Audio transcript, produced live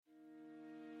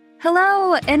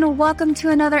Hello, and welcome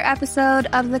to another episode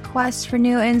of The Quest for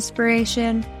New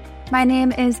Inspiration. My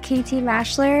name is Katie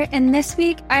Mashler, and this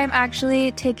week I am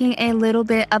actually taking a little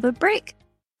bit of a break.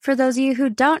 For those of you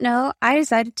who don't know, I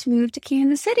decided to move to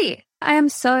Kansas City. I am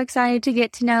so excited to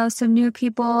get to know some new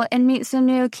people and meet some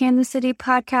new Kansas City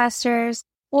podcasters.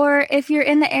 Or if you're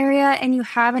in the area and you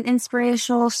have an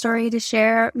inspirational story to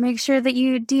share, make sure that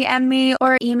you DM me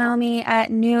or email me at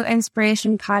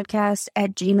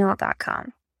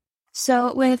newinspirationpodcast@gmail.com.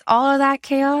 So with all of that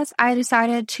chaos, I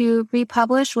decided to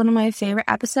republish one of my favorite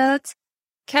episodes.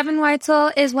 Kevin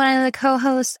Weitzel is one of the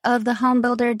co-hosts of the Home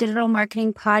Builder Digital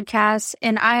Marketing Podcast,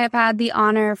 and I have had the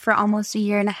honor for almost a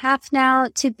year and a half now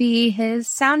to be his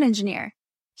sound engineer.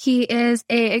 He is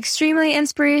an extremely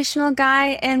inspirational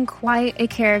guy and quite a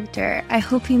character. I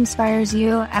hope he inspires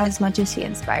you as much as he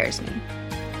inspires me.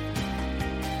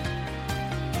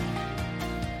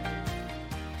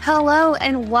 Hello,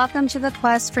 and welcome to the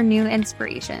Quest for New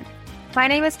Inspiration. My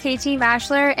name is Katie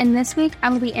Mashler, and this week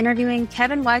I'm going to be interviewing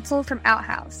Kevin Weitzel from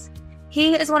Outhouse.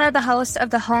 He is one of the hosts of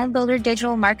the Home Builder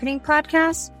Digital Marketing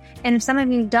Podcast, and if some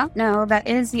of you don't know, that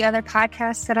is the other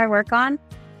podcast that I work on.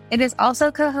 It is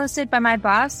also co-hosted by my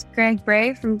boss, Greg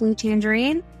Bray from Blue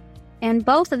Tangerine, and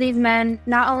both of these men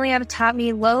not only have taught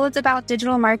me loads about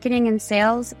digital marketing and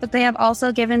sales, but they have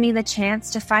also given me the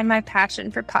chance to find my passion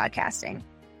for podcasting.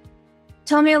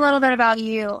 Tell me a little bit about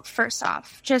you, first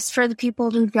off, just for the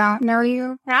people who don't know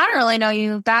you. I don't really know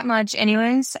you that much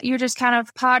anyways. You're just kind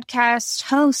of podcast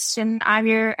host, and I'm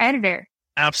your editor.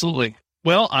 Absolutely.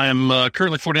 Well, I'm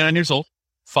currently 49 years old,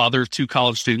 father of two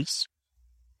college students.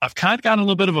 I've kind of got a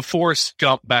little bit of a Forrest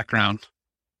Gump background.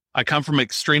 I come from an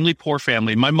extremely poor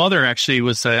family. My mother actually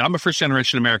was, I'm a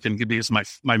first-generation American because my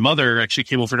mother actually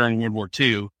came over during World War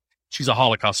II. She's a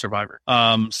Holocaust survivor.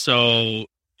 So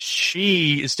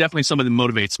she is definitely someone that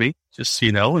motivates me, just so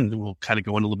you know, and we'll kind of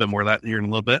go into a little bit more of that here in a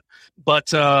little bit. But,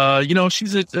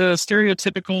 she's a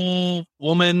stereotypical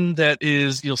woman that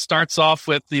is, starts off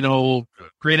with,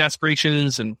 great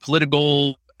aspirations and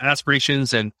political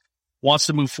aspirations and wants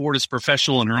to move forward as a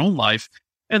professional in her own life,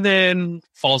 and then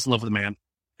falls in love with a man,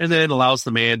 and then allows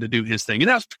the man to do his thing. And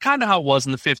that's kind of how it was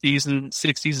in the 50s and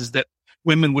 60s, is that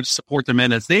women would support their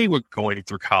men as they were going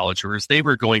through college or as they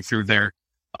were going through their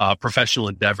professional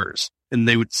endeavors, and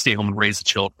they would stay home and raise the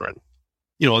children.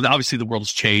 Obviously the world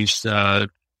has changed to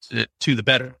the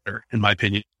better, in my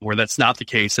opinion, where that's not the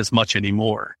case as much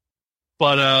anymore.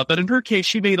 But in her case,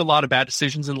 she made a lot of bad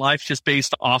decisions in life just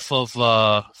based off of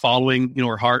following,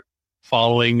 her heart,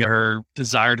 following her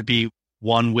desire to be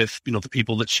one with, the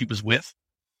people that she was with.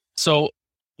 So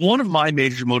one of my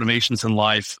major motivations in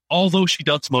life, although she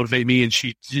does motivate me, and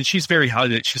she's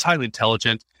highly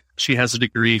intelligent. She has a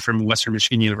degree from Western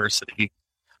Michigan University,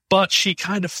 but she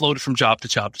kind of floated from job to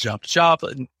job to job to job,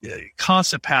 and a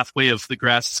constant pathway of the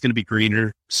grass is going to be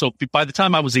greener. So by the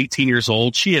time I was 18 years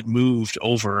old, she had moved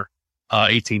over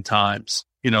 18 times,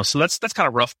 so that's kind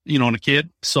of rough, on a kid.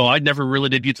 So I never really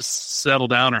did get to settle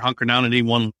down or hunker down at any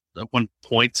one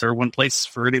point or one place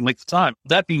for any length of time.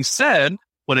 That being said,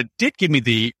 what it did give me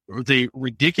the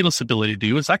ridiculous ability to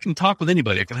do is I can talk with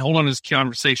anybody. I can hold on to this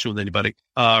conversation with anybody.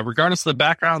 Regardless of the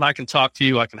background, I can talk to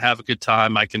you. I can have a good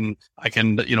time. I can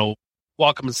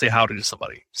walk up and say howdy to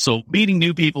somebody. So meeting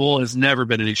new people has never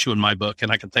been an issue in my book,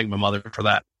 and I can thank my mother for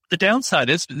that. The downside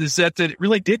is that it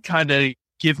really did kind of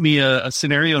give me a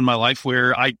scenario in my life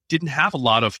where I didn't have a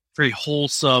lot of very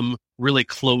wholesome, really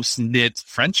close-knit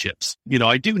friendships.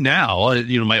 I do now,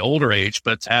 my older age,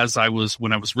 but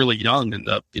when I was really young in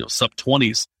the,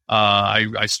 sub-20s,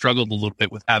 I struggled a little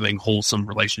bit with having wholesome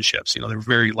relationships. There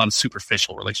were a lot of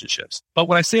superficial relationships. But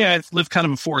when I say I've lived kind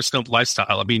of a Forrest Gump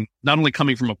lifestyle, I mean, not only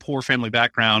coming from a poor family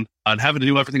background and having to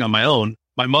do everything on my own,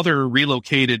 my mother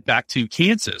relocated back to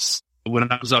Kansas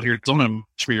when I was out here in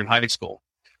high school.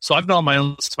 So I've been on my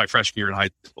own since my freshman year in high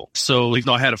school. So even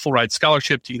though I had a full ride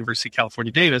scholarship to University of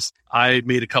California, Davis, I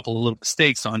made a couple of little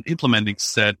mistakes on implementing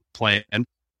said plan, and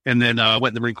then went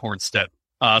in the Marine Corps instead.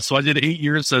 So I did 8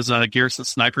 years as a garrison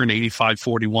sniper in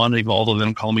 8541, although they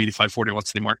don't call me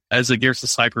 8541s anymore, as a garrison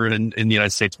sniper in the United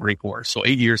States Marine Corps. So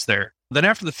 8 years there. Then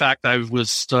after the fact, I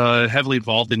was heavily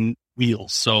involved in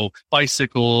wheels. So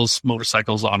bicycles,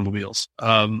 motorcycles, automobiles,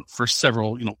 for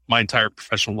several, my entire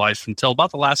professional life until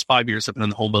about the last 5 years I've been in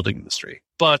the home building industry.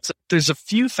 But there's a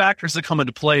few factors that come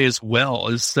into play as well,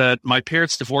 is that my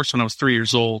parents divorced when I was 3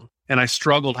 years old, and I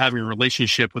struggled having a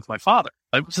relationship with my father.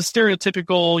 It was a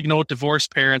stereotypical,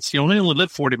 divorced parents, they only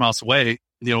lived 40 miles away.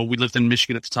 We lived in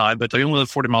Michigan at the time, but they only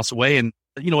lived 40 miles away. And,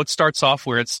 it starts off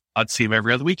where I'd see him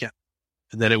every other weekend.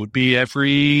 And then it would be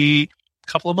every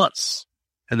couple of months.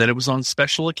 And then it was on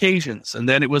special occasions. And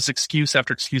then it was excuse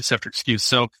after excuse after excuse.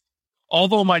 So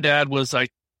although my dad was a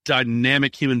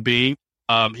dynamic human being,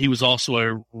 he was also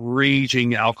a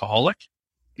raging alcoholic.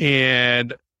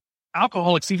 And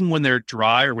alcoholics, even when they're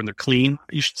dry or when they're clean,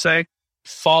 you should say,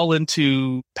 fall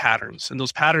into patterns. And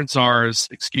those patterns are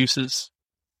excuses,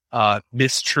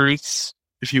 mistruths,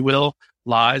 if you will,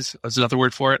 lies is another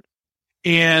word for it.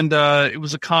 And it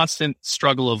was a constant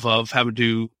struggle of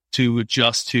having to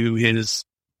adjust to his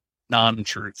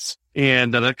non-truths.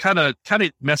 And that kind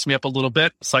of messed me up a little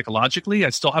bit psychologically. I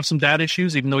still have some dad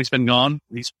issues, even though he's been gone.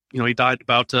 He died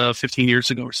about 15 years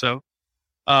ago or so.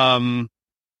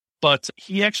 But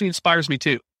he actually inspires me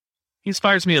too. He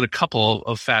inspires me in a couple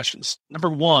of fashions. Number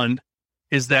one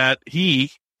is that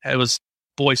he was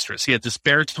boisterous. He had this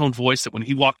baritone voice that when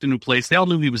he walked into a place, they all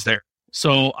knew he was there.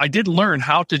 So I did learn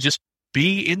how to just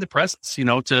be in the presence,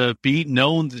 to be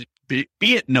known, be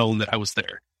it known that I was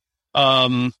there.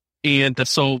 And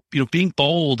so, being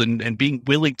bold and being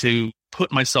willing to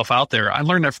put myself out there, I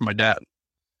learned that from my dad.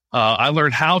 I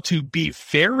learned how to be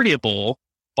variable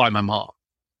by my mom.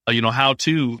 How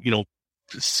to,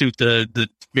 suit the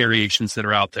variations that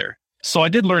are out there. So I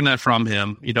did learn that from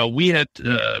him. We had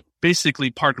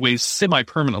basically parted ways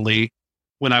semi-permanently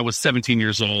when I was 17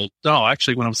 years old. No,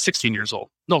 actually, when I was 16 years old.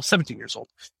 No, 17 years old.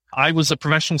 I was a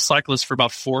professional cyclist for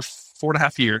about four and a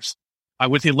half years. I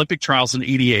went to the Olympic trials in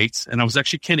 '88, and I was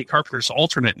actually Kenny Carpenter's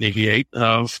alternate in '88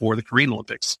 for the Korean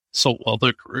Olympics. So, not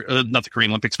the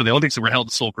Korean Olympics, but the Olympics that were held in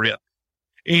Seoul, Korea.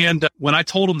 And when I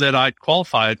told him that I'd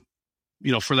qualified,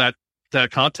 for that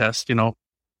contest,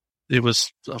 it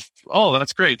was, oh,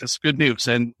 that's great. That's good news.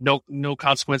 And no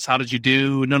consequence. How did you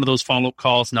do? None of those follow-up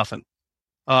calls, nothing.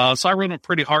 So I wrote him a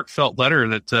pretty heartfelt letter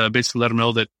that basically let him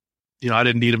know that, I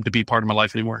didn't need him to be part of my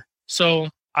life anymore. So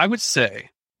I would say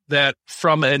that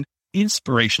from an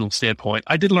inspirational standpoint,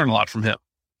 I did learn a lot from him.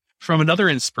 From another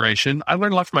inspiration, I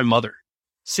learned a lot from my mother.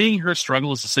 Seeing her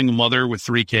struggle as a single mother with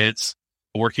 3 kids,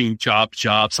 working job,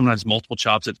 sometimes multiple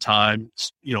jobs at a time,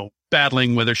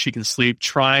 battling whether she can sleep,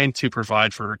 trying to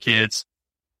provide for her kids,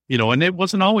 and it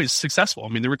wasn't always successful. I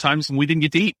mean, there were times when we didn't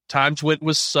get to eat, times when it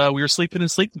was, we were sleeping in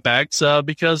sleeping bags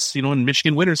because, in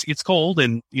Michigan winters, it gets cold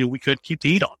and, we couldn't keep the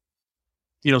heat on.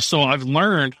 So I've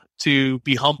learned to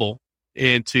be humble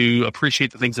and to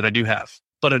appreciate the things that I do have.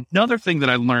 But another thing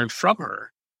that I learned from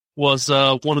her was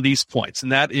one of these points,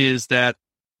 and that is that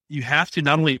you have to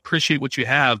not only appreciate what you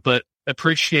have, but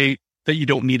appreciate that you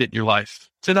don't need it in your life.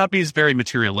 To not be very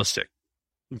materialistic.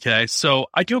 Okay, so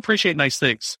I do appreciate nice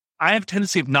things. I have a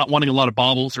tendency of not wanting a lot of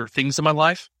baubles or things in my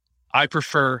life. I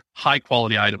prefer high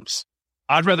quality items.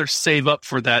 I'd rather save up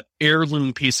for that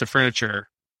heirloom piece of furniture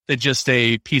than just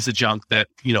a piece of junk that,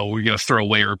 we're going to throw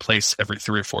away or replace every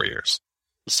 3 or 4 years.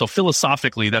 So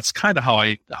philosophically, that's kind of how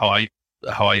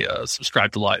I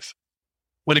subscribe to life.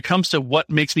 When it comes to what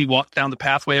makes me walk down the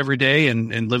pathway every day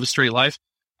and live a straight life,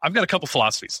 I've got a couple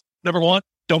philosophies. Number one,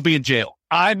 don't be in jail.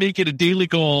 I make it a daily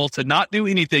goal to not do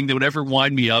anything that would ever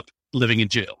wind me up living in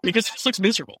jail because it just looks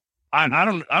miserable. I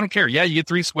don't care. Yeah, you get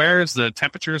 3 squares. The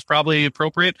temperature is probably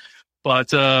appropriate,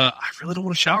 but I really don't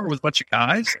want to shower with a bunch of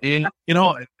guys. And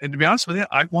and to be honest with you,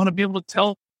 I want to be able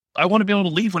to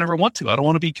leave whenever I want to. I don't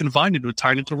want to be confined into a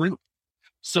tiny little room.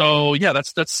 So yeah,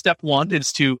 that's step one,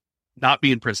 is to not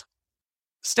be in prison.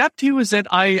 Step 2 is that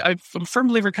I'm a firm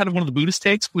believer, kind of one of the Buddhist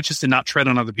takes, which is to not tread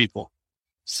on other people.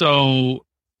 So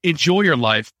enjoy your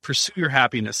life, pursue your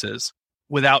happinesses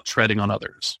without treading on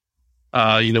others.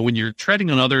 When you're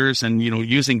treading on others and,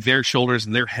 using their shoulders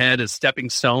and their head as stepping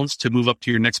stones to move up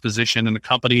to your next position in the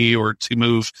company or to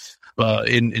move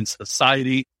in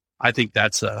society, I think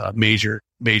that's a major,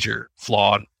 major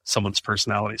flaw in someone's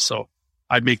personality. So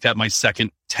I'd make that my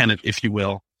second tenet, if you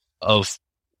will, of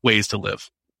ways to live.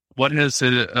 What is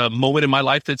a moment in my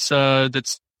life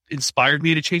that's inspired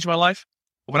me to change my life?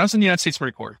 When I was in the United States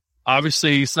Marine Corps,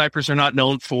 obviously snipers are not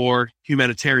known for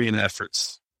humanitarian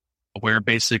efforts. We're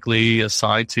basically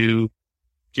assigned to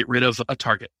get rid of a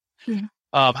target. Yeah.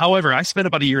 However, I spent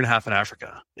about 1.5 years in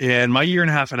Africa. And my 1.5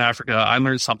 years in Africa, I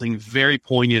learned something very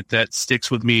poignant that sticks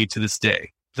with me to this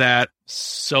day. That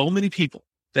so many people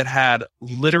that had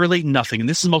literally nothing, and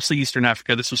this is mostly Eastern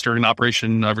Africa. This was during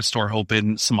Operation Restore Hope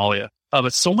in Somalia.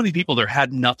 But so many people there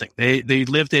had nothing. They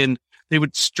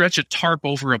would stretch a tarp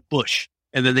over a bush,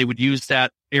 and then they would use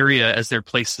that area as their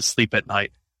place to sleep at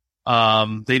night.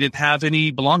 They didn't have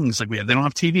any belongings like we had. They don't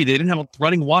have TV. They didn't have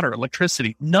running water,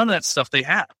 electricity, none of that stuff they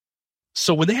had.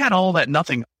 So when they had all that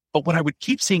nothing, but what I would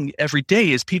keep seeing every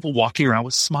day is people walking around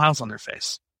with smiles on their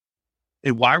face.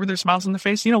 And why were there smiles on their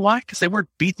face? You know why? Because they weren't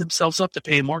beating themselves up to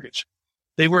pay a mortgage.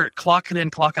 They weren't clocking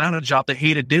in, clocking out a job they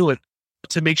hated doing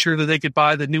to make sure that they could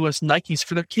buy the newest Nikes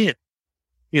for their kid.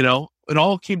 It all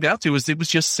it came down to is it was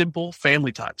just simple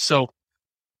family time. So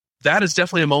that is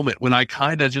definitely a moment when I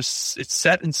kind of just, it's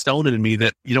set in stone in me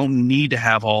that you don't need to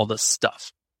have all this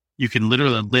stuff. You can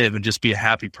literally live and just be a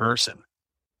happy person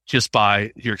just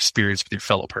by your experience with your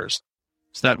fellow person.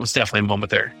 So that was definitely a moment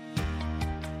there.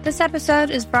 This episode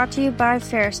is brought to you by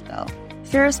Ferrisville.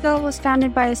 Ferrisville was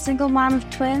founded by a single mom of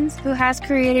twins who has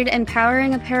created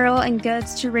empowering apparel and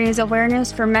goods to raise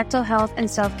awareness for mental health and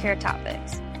self-care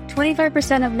topics.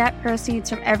 25% of net proceeds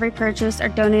from every purchase are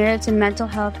donated to mental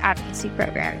health advocacy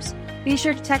programs. Be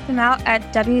sure to check them out at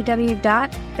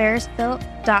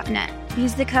www.ferrisville.net.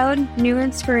 Use the code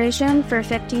NEWINSPIRATION for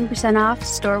 15% off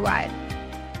store-wide.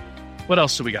 What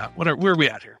else do we got? Where are we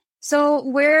at here? So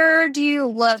where do you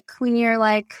look when you're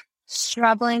like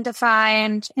struggling to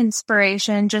find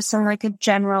inspiration, just on like a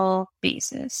general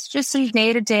basis, just a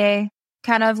day-to-day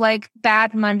kind of like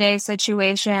bad Monday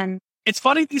situation? It's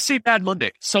funny you say bad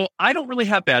Monday. So I don't really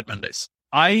have bad Mondays.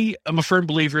 I am a firm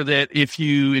believer that if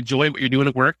you enjoy what you're doing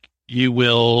at work, you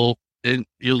will, and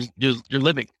you're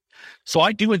living. So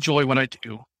I do enjoy what I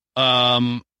do.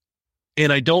 And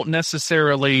I don't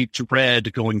necessarily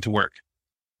dread going to work.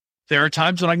 There are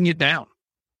times when I can get down,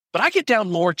 but I get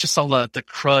down more just all the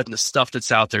crud and the stuff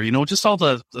that's out there, just all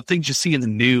the things you see in the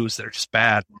news that are just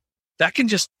bad. That can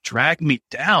just drag me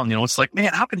down. It's like,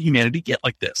 man, how can humanity get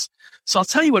like this? So I'll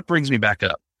tell you what brings me back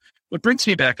up. What brings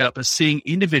me back up is seeing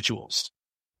individuals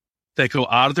that go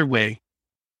out of their way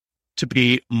to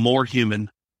be more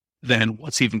human than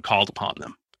what's even called upon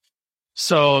them.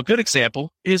 So a good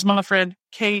example is my friend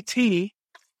KT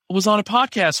was on a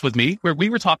podcast with me where we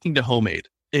were talking to Homemade.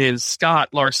 And Scott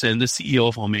Larson, the CEO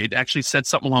of Homemade, actually said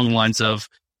something along the lines of,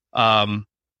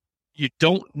 you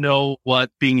don't know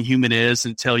what being a human is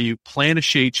until you plant a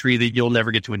shade tree that you'll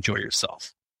never get to enjoy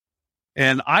yourself.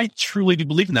 And I truly do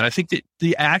believe in that. I think that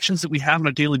the actions that we have on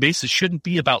a daily basis shouldn't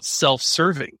be about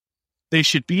self-serving. They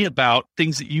should be about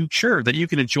things that you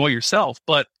can enjoy yourself,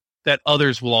 but that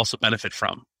others will also benefit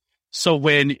from. So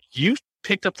when you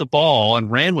picked up the ball and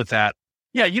ran with that,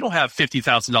 yeah, you don't have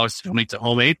 $50,000 to donate to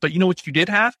Homemade, but you know what you did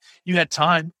have? You had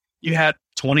time. You had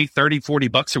 20, 30, 40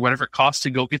 bucks or whatever it costs to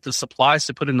go get the supplies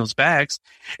to put in those bags.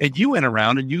 And you went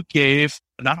around and you gave,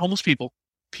 not homeless people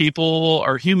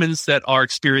or humans that are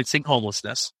experiencing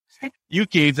homelessness. You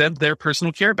gave them their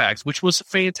personal care bags, which was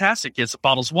fantastic. It's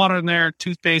bottles of water in there,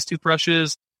 toothpaste,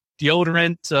 toothbrushes,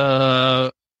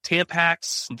 deodorant,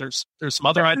 Tampax. There's some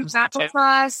other items.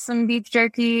 Applesauce, some beef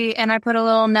jerky, and I put a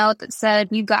little note that said,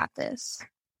 "You got this."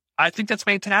 I think that's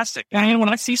fantastic. And when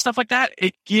I see stuff like that,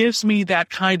 it gives me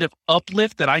that kind of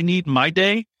uplift that I need in my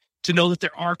day to know that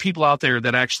there are people out there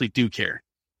that actually do care.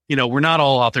 We're not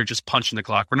all out there just punching the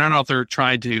clock. We're not out there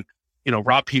trying to,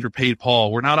 rob Peter, paid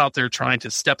Paul. We're not out there trying to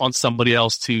step on somebody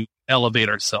else to elevate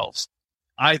ourselves.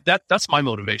 That's my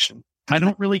motivation. I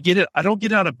don't really get it. I don't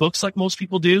get it out of books like most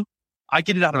people do. I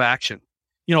get it out of action.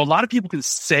 A lot of people can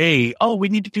say, oh, we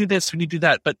need to do this, we need to do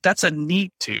that, but that's a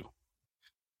need to.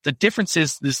 The difference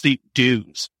is the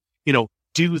do's,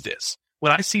 do this.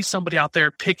 When I see somebody out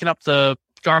there picking up the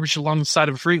garbage along the side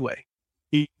of a freeway,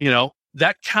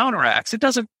 that counteracts. It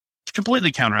doesn't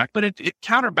completely counteract, but it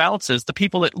counterbalances the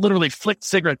people that literally flick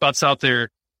cigarette butts out their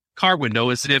car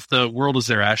window as if the world is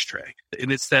their ashtray. And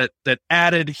it's that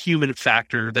added human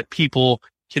factor that people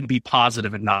can be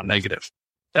positive and not negative.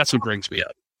 That's what brings me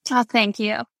up. Oh, thank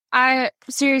you. I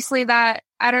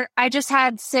just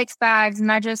had 6 bags and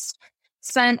I just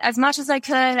spent as much as I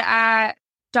could at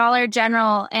Dollar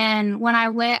General. And when I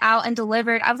went out and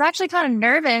delivered, I was actually kind of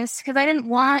nervous because I didn't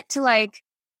want to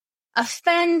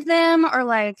offend them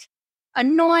or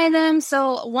annoy them.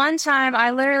 So one time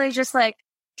I literally just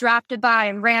dropped it by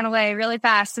and ran away really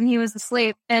fast and he was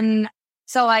asleep. And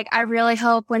so I really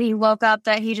hope when he woke up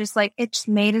that he just it just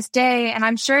made his day. And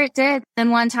I'm sure it did. And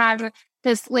one time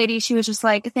this lady, she was just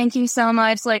thank you so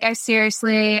much. I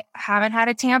seriously haven't had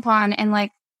a tampon in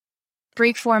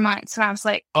 3-4 months. And I was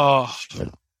oh,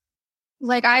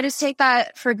 I just take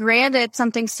that for granted,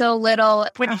 something so little.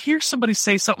 When I hear somebody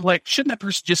say something shouldn't that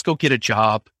person just go get a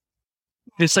job?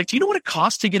 It's do you know what it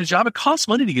costs to get a job? It costs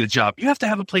money to get a job. You have to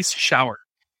have a place to shower.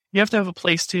 You have to have a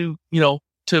place to,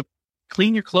 to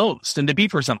clean your clothes and to be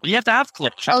presentable. You have to have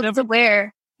clothes. You have to have to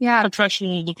wear. Yeah.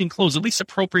 Professional looking clothes, at least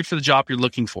appropriate for the job you're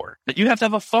looking for. But you have to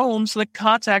have a phone so they can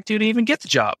contact you to even get the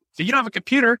job. If you don't have a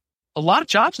computer, a lot of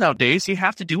jobs nowadays, you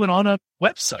have to do it on a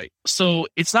website. So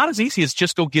it's not as easy as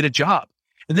just go get a job.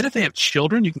 And then if they have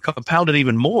children, you can compound it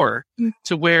even more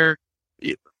to where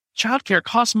childcare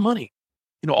costs money.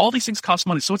 All these things cost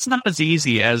money. So it's not as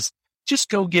easy as just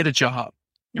go get a job.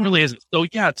 It really isn't. So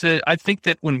yeah, I think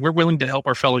that when we're willing to help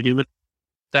our fellow human,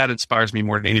 that inspires me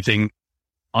more than anything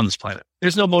on this planet.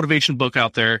 There's no motivation book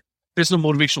out there. There's no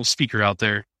motivational speaker out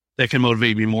there that can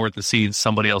motivate me more than seeing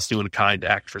somebody else doing a kind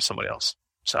act for somebody else.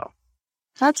 So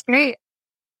that's great.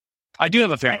 I do have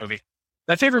a favorite movie.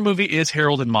 That favorite movie is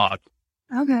Harold and Maude.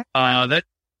 Okay. That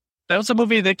was a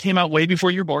movie that came out way before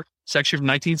you were born. It's actually from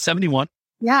 1971.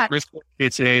 Yeah.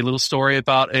 It's a little story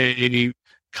about a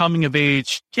coming of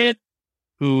age kid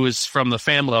who is from the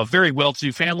family, a very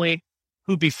well-to-do family,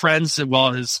 who befriends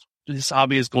while his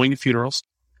hobby is going to funerals.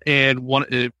 And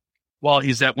while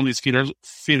he's at one of these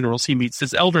funerals, he meets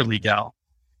this elderly gal.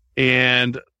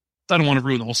 And I don't want to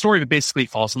ruin the whole story, but basically he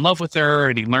falls in love with her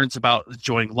and he learns about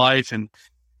enjoying life.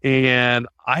 And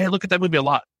I look at that movie a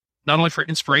lot, not only for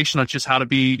inspiration on just how to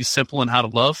be simple and how to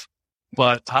love,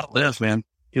 but how to live, man.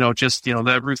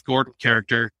 That Ruth Gordon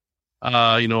character,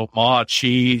 Maude,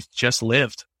 she just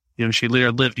lived. She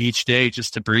literally lived each day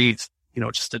just to breathe,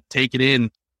 just to take it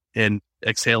in and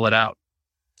exhale it out.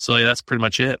 So yeah, that's pretty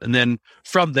much it. And then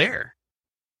from there,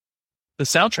 the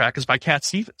soundtrack is by Cat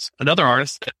Stevens, another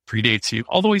artist that predates you,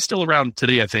 although he's still around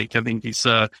today, I think. I think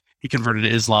he converted to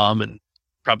Islam and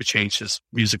probably changed his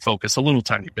music focus a little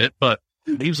tiny bit, but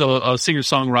he was a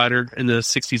singer-songwriter in the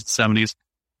 60s and 70s,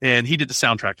 and he did the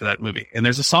soundtrack to that movie. And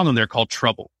there's a song in there called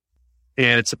Trouble,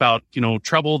 and it's about,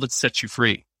 trouble that sets you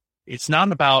free. It's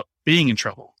not about being in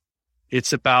trouble.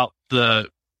 It's about the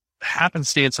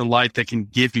happenstance in life that can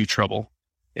give you trouble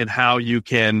and how you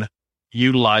can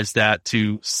utilize that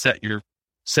to set your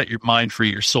mind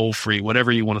free, your soul free,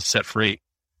 whatever you want to set free.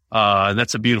 And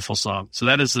that's a beautiful song. So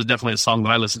that is definitely a song that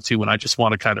I listen to when I just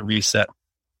want to kind of reset.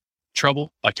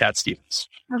 Trouble by Cat Stevens.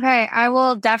 Okay, I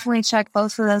will definitely check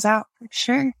both of those out for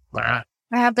sure. All right.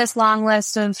 I have this long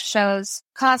list of shows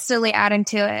constantly adding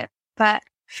to it, but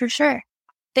for sure.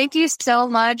 Thank you so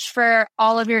much for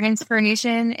all of your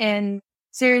inspiration. And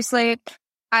seriously,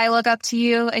 I look up to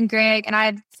you and Greg, and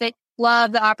I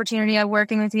love the opportunity of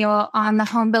working with you on the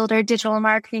Home Builder Digital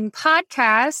Marketing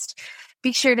Podcast.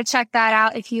 Be sure to check that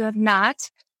out if you have not.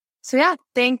 So yeah,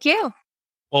 thank you.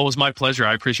 Well, it was my pleasure.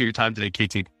 I appreciate your time today,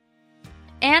 KT.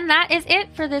 And that is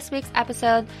it for this week's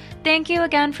episode. Thank you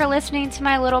again for listening to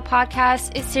my little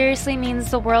podcast. It seriously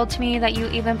means the world to me that you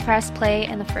even press play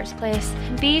in the first place.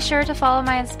 Be sure to follow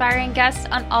my inspiring guests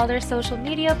on all their social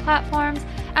media platforms,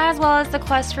 as well as the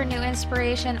Quest for New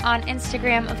Inspiration on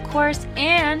Instagram, of course,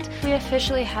 and we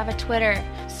officially have a Twitter.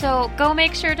 So go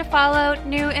make sure to follow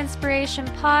New Inspiration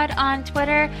Pod on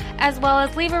Twitter, as well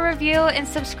as leave a review and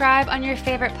subscribe on your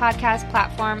favorite podcast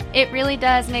platform. It really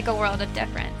does make a world of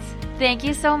difference. Thank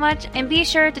you so much, and be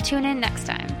sure to tune in next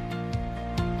time.